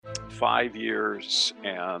5 years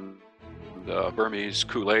and the Burmese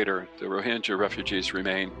coup later, the Rohingya refugees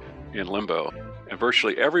remain in limbo. And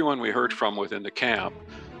virtually everyone we heard from within the camp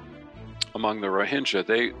among the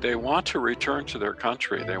Rohingya, they want to return to their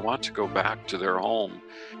country. They want to go back to their home.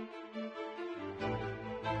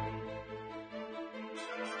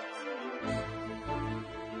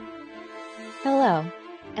 Hello,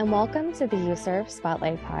 and welcome to the USCIRF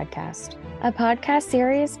Spotlight Podcast, a podcast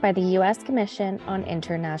series by the U.S. Commission on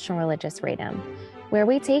International Religious Freedom, where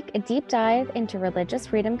we take a deep dive into religious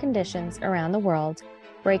freedom conditions around the world,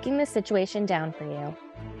 breaking the situation down for you.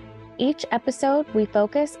 Each episode, we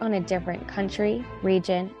focus on a different country,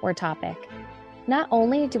 region, or topic. Not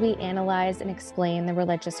only do we analyze and explain the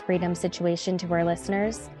religious freedom situation to our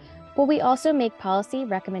listeners, but we also make policy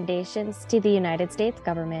recommendations to the United States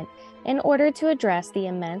government in order to address the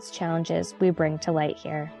immense challenges we bring to light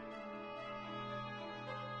here.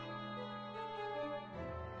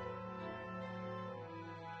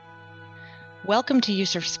 Welcome to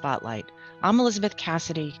USCIRF Spotlight. I'm Elizabeth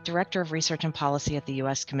Cassidy, Director of Research and Policy at the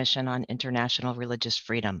U.S. Commission on International Religious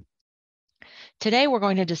Freedom. Today, we're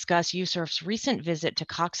going to discuss USCIRF's recent visit to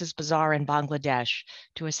Cox's Bazar in Bangladesh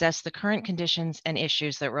to assess the current conditions and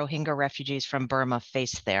issues that Rohingya refugees from Burma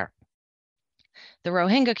face there. The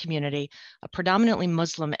Rohingya community, a predominantly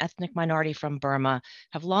Muslim ethnic minority from Burma,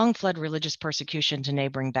 have long fled religious persecution to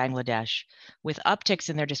neighboring Bangladesh, with upticks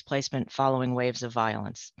in their displacement following waves of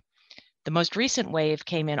violence. The most recent wave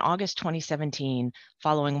came in August 2017,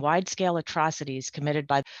 following wide-scale atrocities committed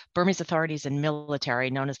by Burmese authorities and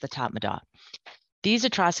military known as the Tatmadaw. These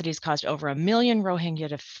atrocities caused over 1 million Rohingya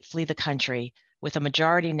to flee the country, with a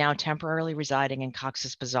majority now temporarily residing in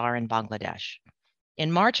Cox's Bazar in Bangladesh.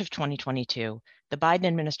 In March of 2022, the Biden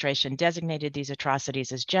administration designated these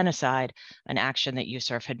atrocities as genocide, an action that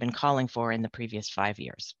USCIRF had been calling for in the previous 5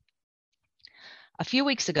 years. A few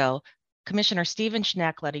weeks ago, Commissioner Stephen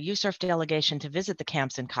Schneck led a USCIRF delegation to visit the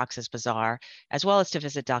camps in Cox's Bazar, as well as to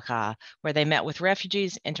visit Dhaka, where they met with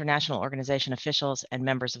refugees, international organization officials, and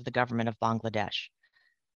members of the government of Bangladesh.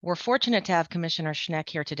 We're fortunate to have Commissioner Schneck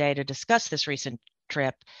here today to discuss this recent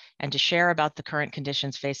trip and to share about the current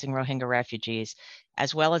conditions facing Rohingya refugees,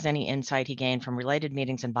 as well as any insight he gained from related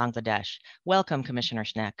meetings in Bangladesh. Welcome, Commissioner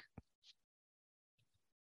Schneck.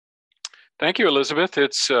 Thank you, Elizabeth.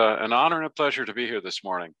 It's an honor and a pleasure to be here this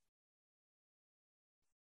morning.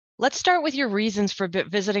 Let's start with your reasons for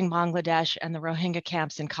visiting Bangladesh and the Rohingya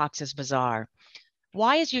camps in Cox's Bazar.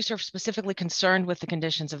 Why is USCIRF specifically concerned with the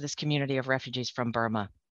conditions of this community of refugees from Burma?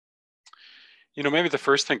 You know, maybe the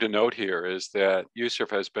first thing to note here is that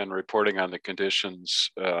USCIRF has been reporting on the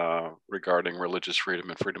conditions regarding religious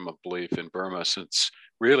freedom and freedom of belief in Burma since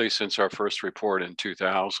our first report in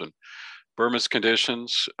 2000. Burma's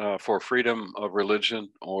conditions for freedom of religion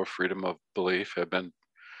or freedom of belief have been,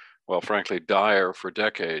 well, frankly, dire for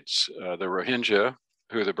decades. The Rohingya,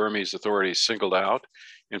 who the Burmese authorities singled out,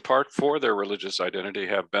 in part for their religious identity,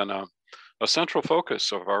 have been a central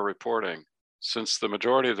focus of our reporting. Since the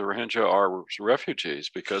majority of the Rohingya are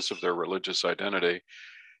refugees because of their religious identity,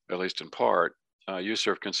 at least in part,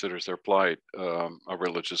 USCIRF considers their plight a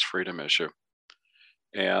religious freedom issue.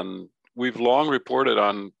 And we've long reported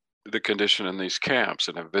on the condition in these camps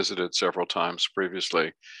and have visited several times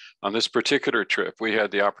previously. On this particular trip, we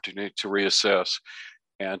had the opportunity to reassess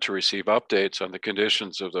and to receive updates on the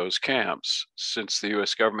conditions of those camps. Since the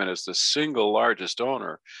US government is the single largest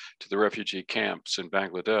owner to the refugee camps in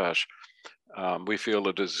Bangladesh, we feel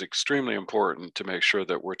it is extremely important to make sure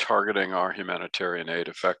that we're targeting our humanitarian aid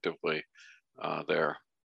effectively there.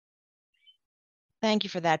 Thank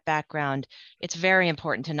you for that background. It's very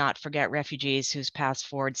important to not forget refugees whose paths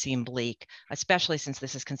forward seem bleak, especially since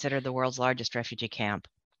this is considered the world's largest refugee camp.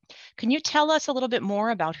 Can you tell us a little bit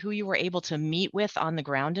more about who you were able to meet with on the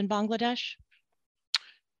ground in Bangladesh?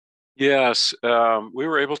 Yes, we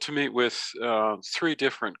were able to meet with 3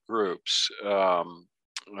 different groups.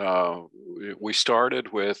 We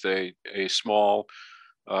started with a small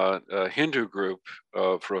Hindu group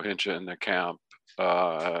of Rohingya in the camp.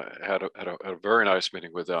 Had a very nice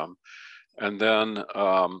meeting with them, and then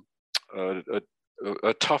a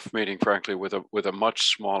tough meeting, frankly, with a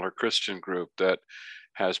much smaller Christian group that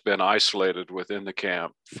has been isolated within the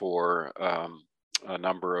camp for a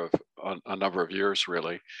number of years,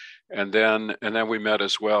 really. And then we met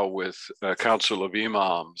as well with a council of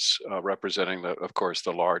imams representing, of course,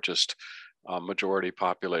 the largest majority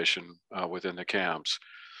population within the camps.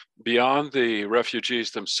 Beyond the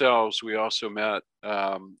refugees themselves, we also met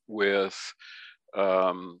with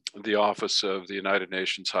the Office of the United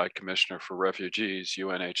Nations High Commissioner for Refugees,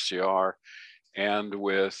 UNHCR, and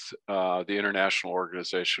with the International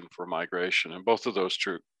Organization for Migration. And both of those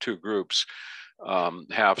two groups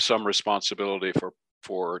have some responsibility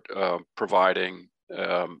for providing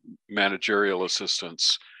managerial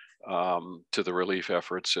assistance to the relief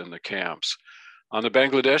efforts in the camps. On the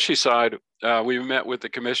Bangladeshi side, we met with the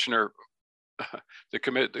commissioner,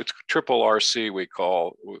 it's Triple RC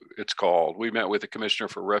it's called. We met with the Commissioner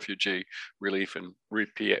for Refugee Relief and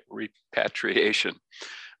Repatriation.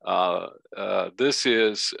 This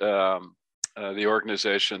is the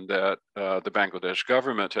organization that the Bangladesh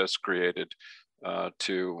government has created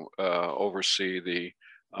to oversee the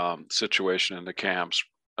situation in the camps,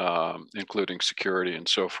 including security and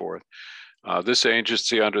so forth. This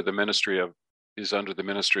agency is under the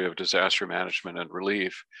Ministry of Disaster Management and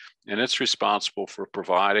Relief, and it's responsible for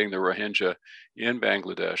providing the Rohingya in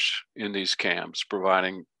Bangladesh in these camps,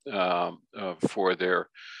 providing for their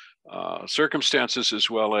circumstances as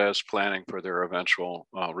well as planning for their eventual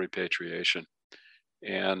repatriation.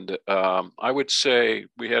 And I would say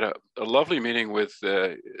we had a lovely meeting with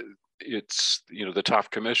the top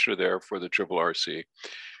commissioner there for the RRC,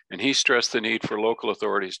 and he stressed the need for local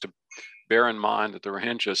authorities to bear in mind that the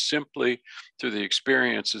Rohingya, simply through the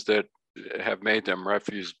experiences that have made them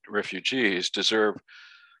refugees, deserve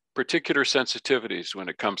particular sensitivities when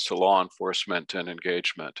it comes to law enforcement and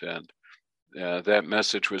engagement. And that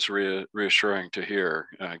message was reassuring to hear,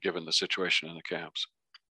 given the situation in the camps.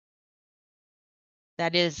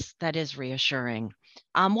 That is reassuring.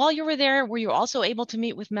 While you were there, were you also able to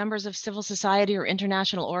meet with members of civil society or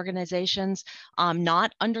international organizations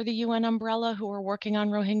not under the UN umbrella who are working on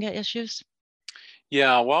Rohingya issues?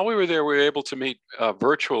 Yeah, while we were there, we were able to meet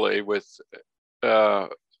virtually with a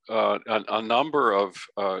number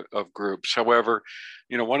of groups. However,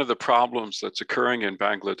 one of the problems that's occurring in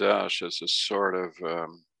Bangladesh is a sort of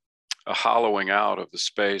a hollowing out of the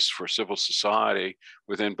space for civil society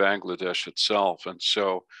within Bangladesh itself. And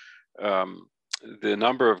so the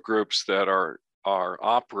number of groups that are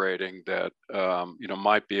operating that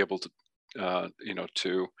might be able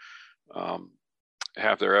to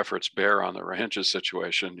have their efforts bear on the Rohingya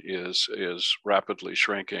situation is rapidly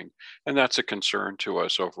shrinking, and that's a concern to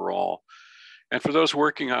us overall. And for those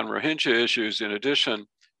working on Rohingya issues, in addition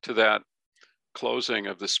to that closing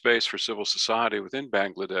of the space for civil society within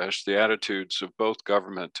Bangladesh, the attitudes of both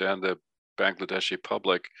government and the Bangladeshi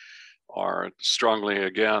public are strongly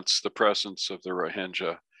against the presence of the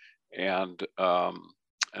Rohingya, and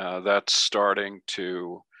that's starting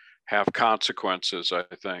to have consequences, I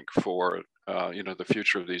think, for the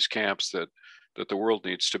future of these camps that the world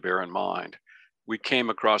needs to bear in mind. We came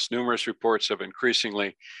across numerous reports of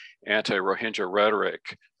increasingly anti-Rohingya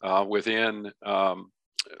rhetoric within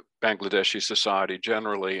Bangladeshi society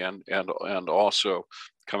generally, and also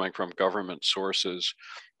coming from government sources.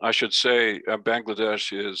 I should say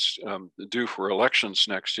Bangladesh is due for elections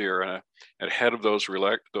next year, and ahead of those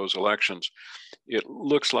elections, it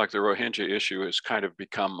looks like the Rohingya issue has kind of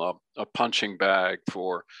become a punching bag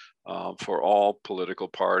for all political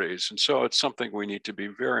parties. And so it's something we need to be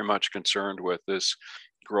very much concerned with, this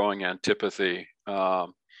growing antipathy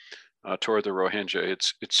toward the Rohingya.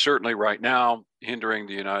 It's certainly right now hindering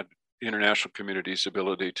the international community's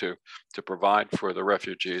ability to provide for the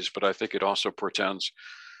refugees, but I think it also portends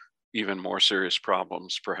even more serious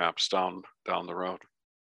problems perhaps down the road.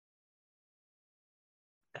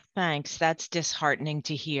 Thanks. That's disheartening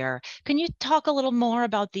to hear. Can you talk a little more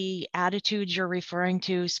about the attitudes you're referring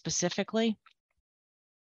to specifically?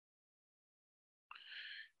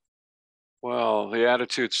 Well, the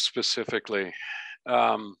attitudes specifically,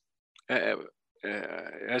 as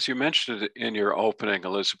you mentioned in your opening,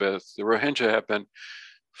 Elizabeth, the Rohingya have been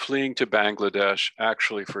fleeing to Bangladesh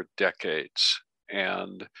actually for decades.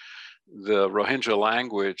 And the Rohingya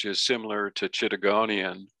language is similar to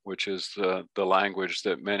Chittagonian, which is the language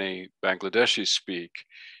that many Bangladeshis speak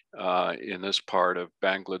in this part of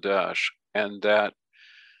Bangladesh. And that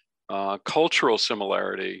cultural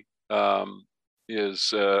similarity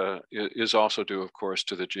is also due, of course,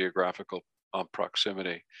 to the geographical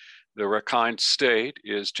proximity. The Rakhine State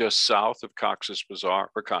is just south of Cox's Bazar.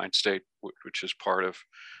 Rakhine State, which is part of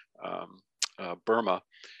Burma,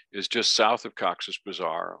 is just south of Cox's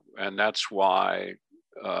Bazar, and that's why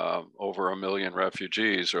over 1 million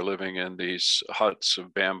refugees are living in these huts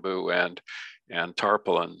of bamboo and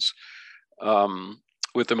tarpaulins.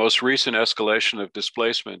 With the most recent escalation of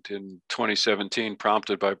displacement in 2017,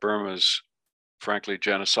 prompted by Burma's, frankly,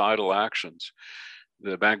 genocidal actions,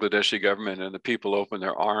 the Bangladeshi government and the people opened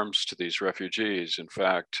their arms to these refugees. In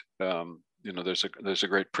fact, there's a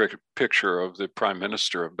great picture of the Prime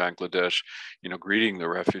Minister of Bangladesh, greeting the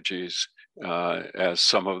refugees as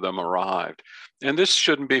some of them arrived. And this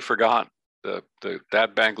shouldn't be forgotten.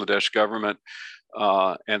 That Bangladesh government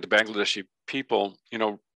and the Bangladeshi people,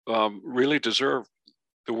 really deserve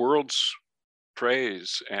the world's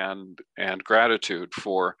praise and gratitude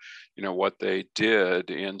for, what they did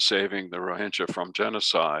in saving the Rohingya from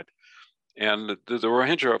genocide. And the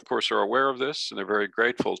Rohingya, of course, are aware of this, and they're very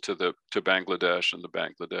grateful to Bangladesh and the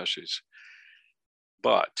Bangladeshis.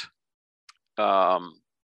 But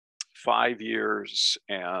 5 years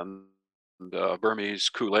and the Burmese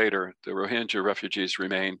coup later, the Rohingya refugees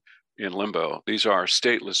remain in limbo. These are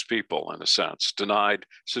stateless people, in a sense, denied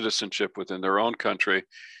citizenship within their own country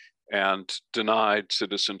and denied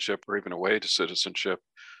citizenship or even a way to citizenship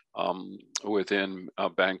within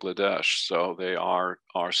Bangladesh. So they are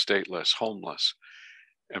stateless, homeless.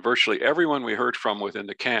 And virtually everyone we heard from within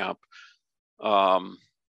the camp, among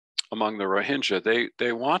the Rohingya,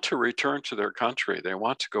 they want to return to their country. They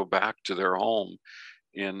want to go back to their home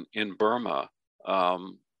in Burma,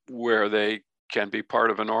 where they can be part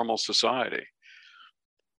of a normal society.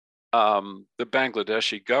 The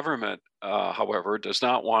Bangladeshi government, however, does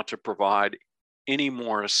not want to provide any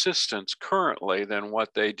more assistance currently than what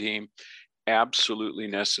they deem absolutely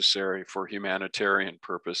necessary for humanitarian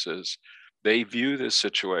purposes. They view this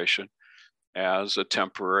situation as a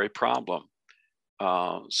temporary problem.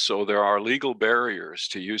 So there are legal barriers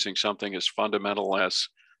to using something as fundamental as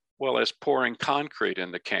pouring concrete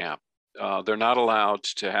in the camp. They're not allowed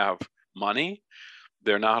to have money.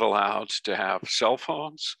 They're not allowed to have cell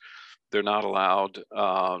phones. They're not allowed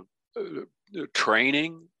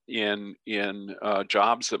training in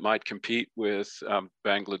jobs that might compete with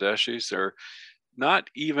Bangladeshis. They're not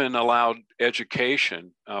even allowed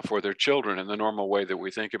education for their children in the normal way that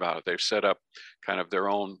we think about it. They've set up kind of their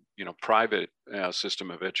own, private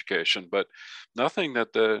system of education, but nothing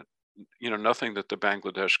that the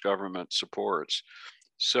Bangladesh government supports.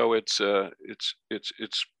 So it's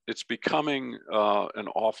becoming an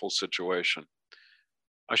awful situation.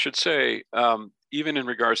 I should say, even in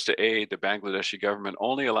regards to aid, the Bangladeshi government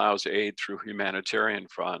only allows aid through humanitarian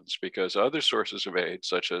funds, because other sources of aid,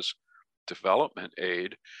 such as development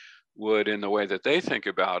aid, would, in the way that they think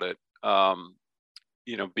about it,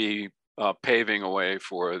 be paving a way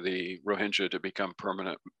for the Rohingya to become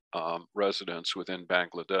permanent residents within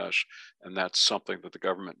Bangladesh, and that's something that the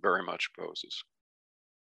government very much opposes.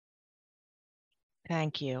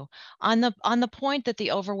 Thank you. On the point that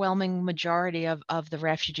the overwhelming majority of the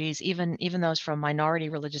refugees, even those from minority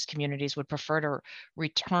religious communities, would prefer to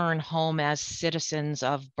return home as citizens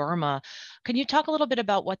of Burma, can you talk a little bit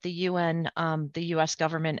about what the UN, the US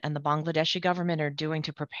government, and the Bangladeshi government are doing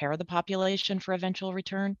to prepare the population for eventual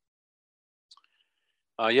return?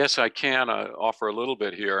 Yes, I can offer a little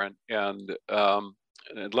bit here, and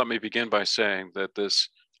let me begin by saying that this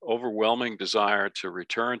overwhelming desire to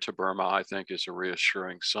return to Burma, I think, is a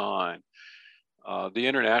reassuring sign. The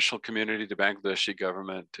international community, the Bangladeshi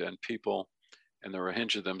government, and people and the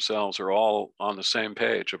Rohingya themselves are all on the same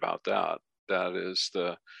page about that. That is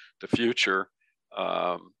the future.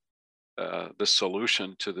 The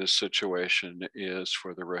solution to this situation is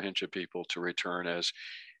for the Rohingya people to return as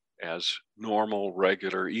normal,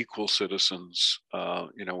 regular, equal citizens,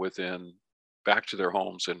 back to their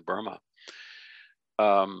homes in Burma.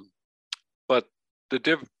 But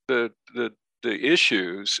the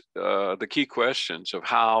issues, the key questions of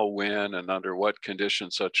how, when, and under what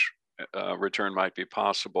conditions such return might be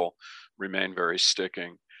possible remain very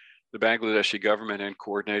sticking. The Bangladeshi government, in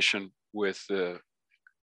coordination with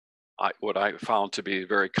what I found to be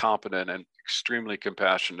very competent and extremely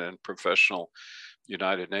compassionate and professional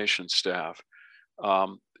United Nations staff,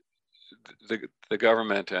 the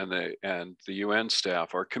government and the UN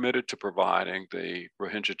staff are committed to providing the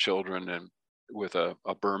Rohingya children with a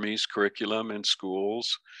Burmese curriculum in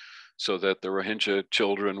schools, so that the Rohingya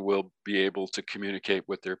children will be able to communicate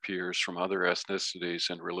with their peers from other ethnicities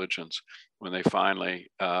and religions when they finally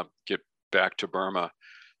get back to Burma.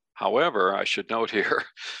 However, I should note here,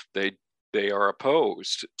 they are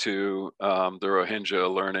opposed to the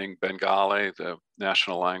Rohingya learning Bengali, the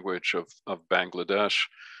national language of Bangladesh.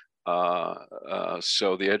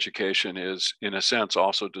 So the education is, in a sense,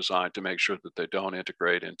 also designed to make sure that they don't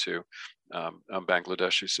integrate into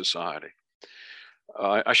Bangladeshi society.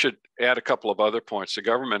 I should add a couple of other points. The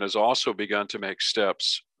government has also begun to make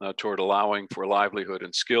steps toward allowing for livelihood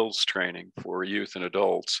and skills training for youth and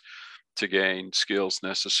adults to gain skills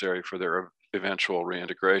necessary for their eventual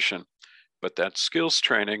reintegration. But that skills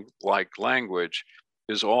training, like language,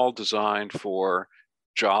 is all designed for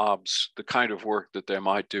jobs, the kind of work that they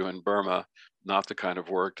might do in Burma, not the kind of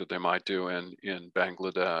work that they might do in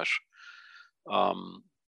Bangladesh.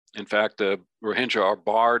 In fact, the Rohingya are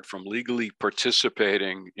barred from legally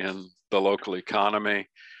participating in the local economy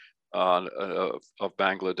of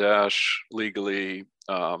Bangladesh, legally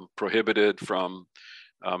prohibited from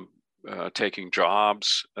taking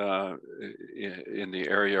jobs in the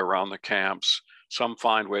area around the camps. Some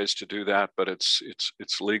find ways to do that, but it's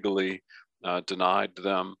legally denied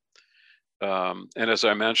them. And as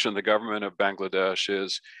I mentioned, the government of Bangladesh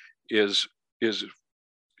is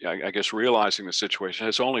I guess realizing the situation,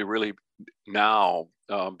 has only really now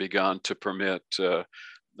begun to permit the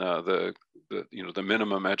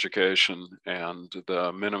minimum education and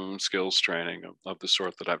the minimum skills training of the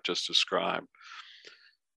sort that I've just described.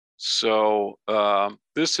 So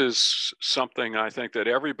this is something I think that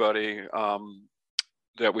everybody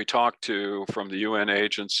that we talk to, from the UN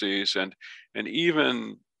agencies and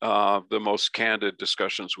even the most candid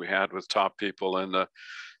discussions we had with top people in the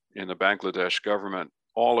Bangladesh government,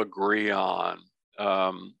 all agree on.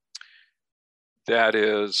 That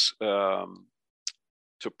is to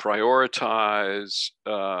prioritize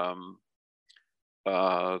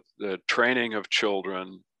the training of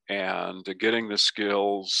children and getting the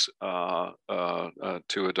skills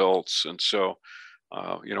to adults. And so,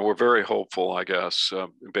 we're very hopeful, I guess,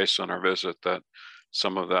 based on our visit, that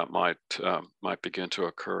some of that might begin to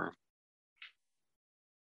occur.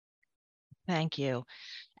 Thank you.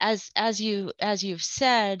 As you've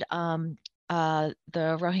said, the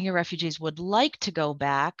Rohingya refugees would like to go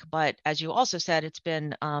back, but as you also said, it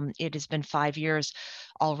has been 5 years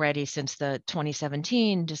already since the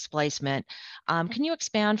 2017 displacement. Can you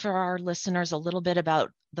expand for our listeners a little bit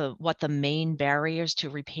about what the main barriers to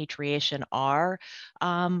repatriation are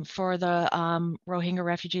for the Rohingya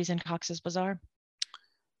refugees in Cox's Bazar?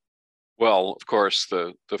 Well, of course,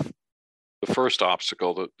 the first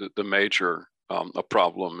obstacle, the major a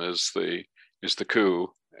problem, is the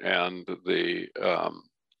coup and the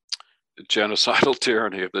genocidal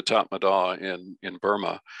tyranny of the Tatmadaw in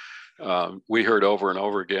Burma. We heard over and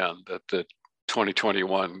over again that the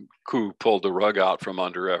 2021 coup pulled the rug out from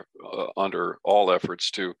under all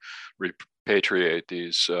efforts to repatriate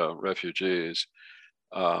these refugees.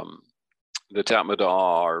 The Tatmadaw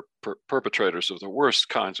are perpetrators of the worst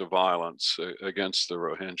kinds of violence against the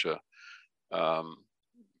Rohingya.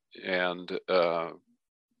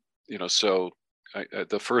 So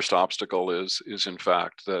the first obstacle is in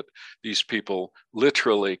fact that these people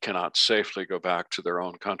literally cannot safely go back to their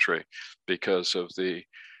own country because of the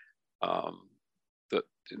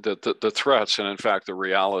threats and in fact the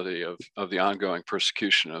reality of the ongoing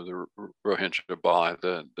persecution of the Rohingya by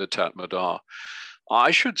the Tatmadaw.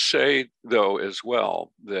 I should say, though, as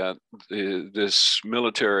well, that this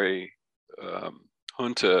military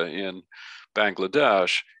junta in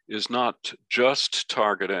Bangladesh is not just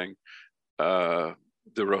targeting the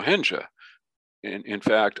Rohingya. In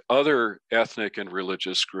fact, other ethnic and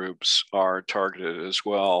religious groups are targeted as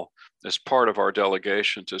well. As part of our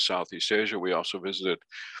delegation to Southeast Asia, we also visited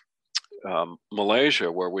Malaysia,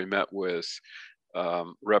 where we met with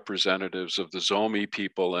representatives of the Zomi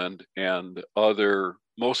people and other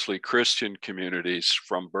mostly Christian communities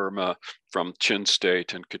from Burma, from Chin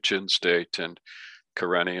State and Kachin State and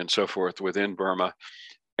Karenni and so forth within Burma.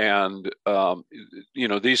 And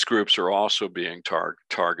these groups are also being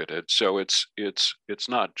targeted. So it's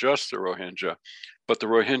not just the Rohingya, but the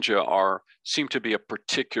Rohingya seem to be a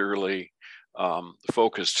particularly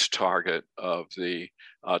focused target of the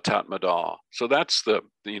Tatmadaw. So that's the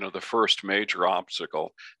first major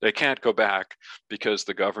obstacle. They can't go back because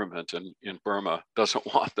the government in Burma doesn't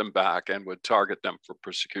want them back and would target them for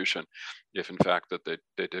persecution if in fact that they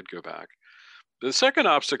did go back. The second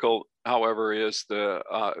obstacle, however, is it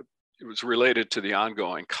was related to the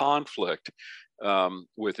ongoing conflict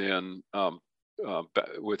within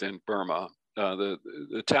Burma.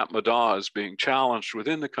 The Tatmadaw is being challenged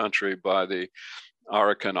within the country by the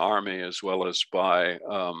Arakan army as well as by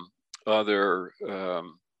other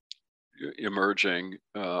emerging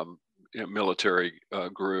military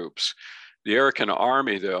groups. The Arakan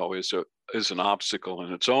army, though, is an obstacle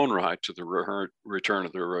in its own right to the return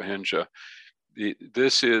of the Rohingya.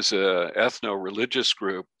 This is an ethno-religious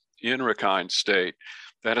group in Rakhine State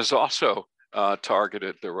that has also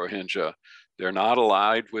targeted the Rohingya. They're not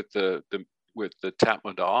allied with the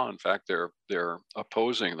Tatmadaw. In fact, they're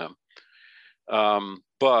opposing them.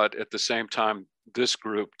 But at the same time, this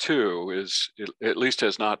group too at least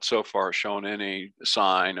has not so far shown any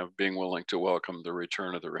sign of being willing to welcome the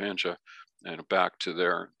return of the Rohingya and back to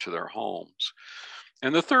their homes.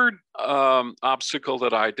 And the third obstacle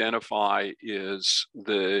that I identify is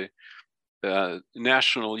the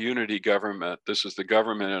National Unity Government. This is the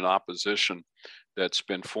government in opposition that's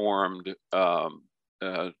been formed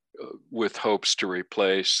with hopes to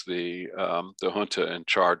replace the junta in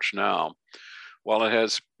charge now. While it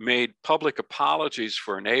has made public apologies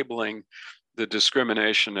for enabling the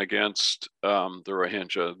discrimination against the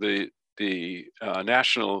Rohingya, the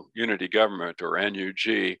National Unity Government, or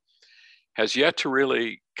NUG, has yet to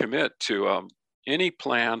really commit to any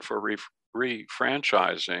plan for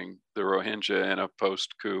refranchising the Rohingya in a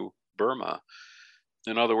post-coup Burma.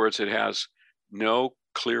 In other words, it has no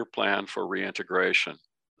clear plan for reintegration,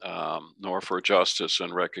 nor for justice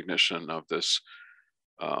and recognition of this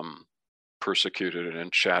persecuted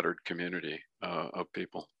and shattered community of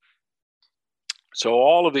people. So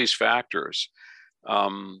all of these factors,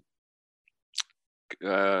 kind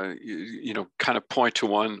of point to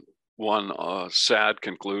one sad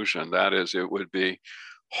conclusion. That is, it would be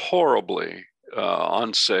horribly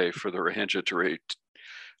unsafe for the Rohingya to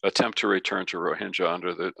attempt to return to Rohingya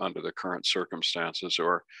under the current circumstances,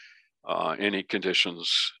 or any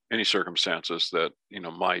circumstances that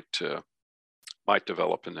might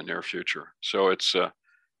develop in the near future. So it's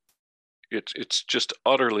just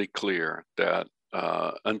utterly clear that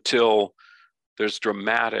until there's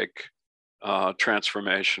dramatic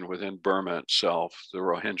transformation within Burma itself, the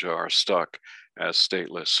Rohingya are stuck as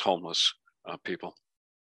stateless, homeless people.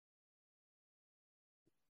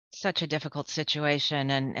 Such a difficult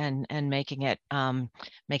situation, and making it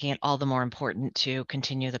all the more important to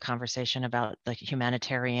continue the conversation about the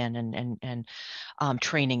humanitarian and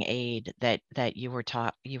training aid that you were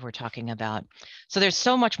talking about. So there's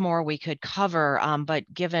so much more we could cover, but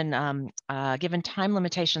given time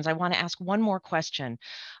limitations, I want to ask one more question.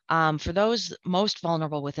 For those most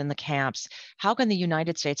vulnerable within the camps, how can the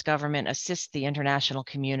United States government assist the international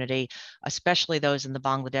community, especially those in the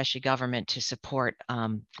Bangladeshi government, to support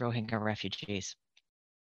Rohingya refugees?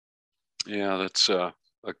 Yeah, that's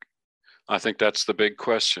I think that's the big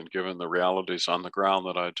question, given the realities on the ground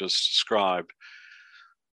that I just described.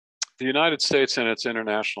 The United States and its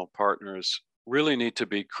international partners really need to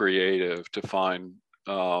be creative to find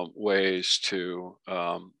ways to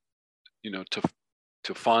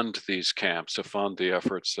to fund these camps, to fund the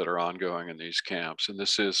efforts that are ongoing in these camps. And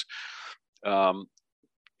this is,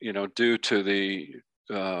 due to the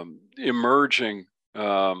emerging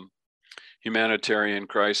humanitarian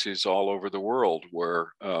crises all over the world,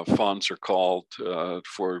 where funds are called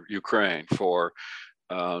for Ukraine, for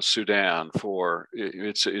Sudan, for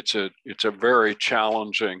it's a very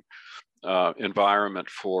challenging environment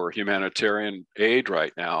for humanitarian aid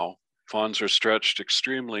right now. Funds are stretched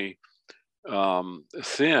extremely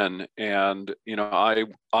thin, and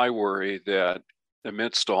I worry that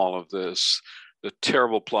amidst all of this, the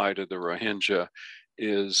terrible plight of the Rohingya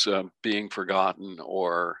is being forgotten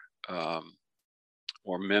or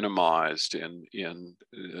minimized in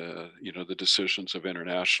the decisions of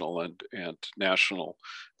international and national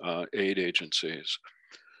aid agencies.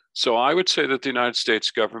 So I would say that the United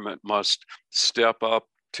States government must step up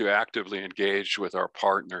to actively engage with our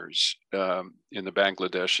partners in the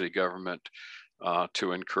Bangladeshi government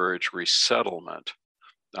to encourage resettlement.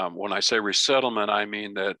 When I say resettlement, I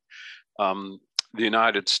mean that the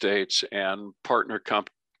United States and partner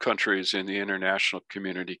countries in the international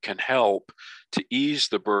community can help to ease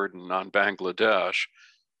the burden on Bangladesh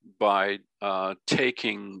by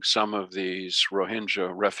taking some of these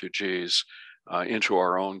Rohingya refugees into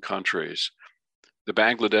our own countries. The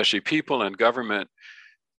Bangladeshi people and government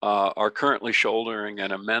are currently shouldering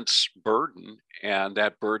an immense burden, and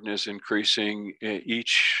that burden is increasing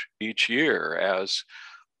each year as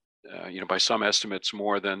by some estimates,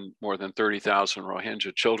 more than 30,000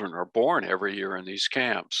 Rohingya children are born every year in these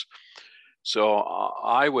camps. So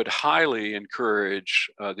I would highly encourage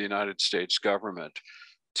the United States government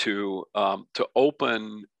to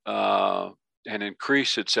open and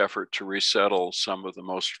increase its effort to resettle some of the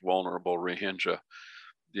most vulnerable Rohingya.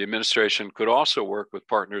 The administration could also work with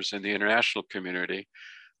partners in the international community,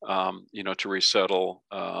 to resettle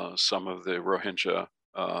some of the Rohingya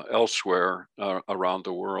elsewhere around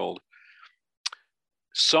the world.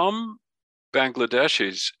 Some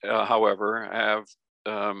Bangladeshis, however, have,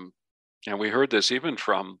 and we heard this even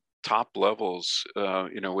from top levels,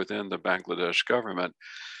 within the Bangladesh government,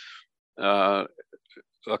 a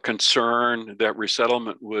concern that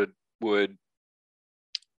resettlement would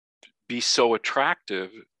be so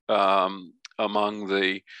attractive among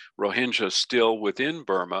the Rohingya still within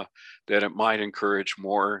Burma that it might encourage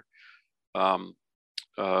more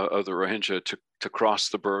of the Rohingya to cross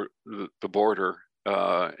the border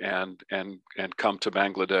and come to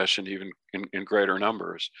Bangladesh, and even in greater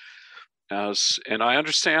numbers. And I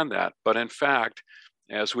understand that, but in fact,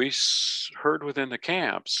 as we heard within the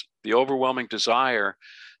camps, the overwhelming desire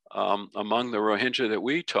among the Rohingya that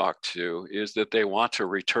we talk to is that they want to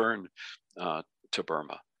return to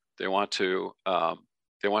Burma. They want to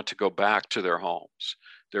go back to their homes.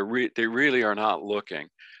 They really are not looking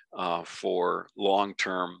for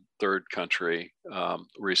long-term third country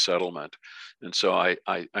resettlement. And so I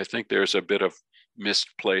think there's a bit of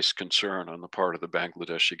misplaced concern on the part of the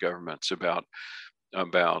Bangladeshi governments about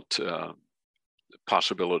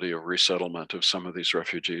possibility of resettlement of some of these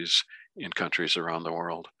refugees in countries around the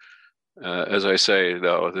world. As I say,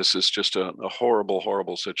 though, this is just a horrible,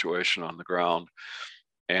 horrible situation on the ground.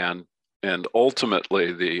 And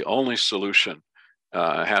ultimately, the only solution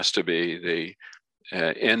has to be the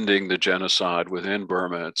ending the genocide within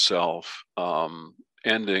Burma itself,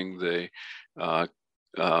 ending the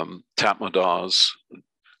Tatmadaws,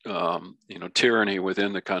 tyranny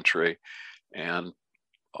within the country, and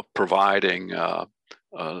providing a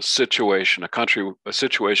situation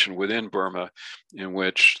within Burma in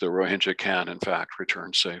which the Rohingya can, in fact,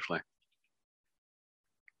 return safely.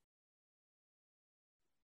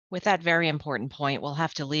 With that very important point, we'll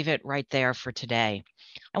have to leave it right there for today.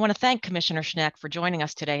 I want to thank Commissioner Schneck for joining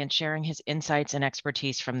us today and sharing his insights and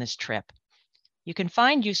expertise from this trip. You can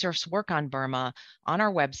find USCIRF's work on Burma on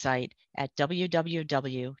our website at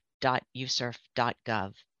www.uscirf.gov.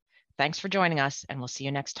 Thanks for joining us, and we'll see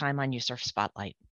you next time on USCIRF Spotlight.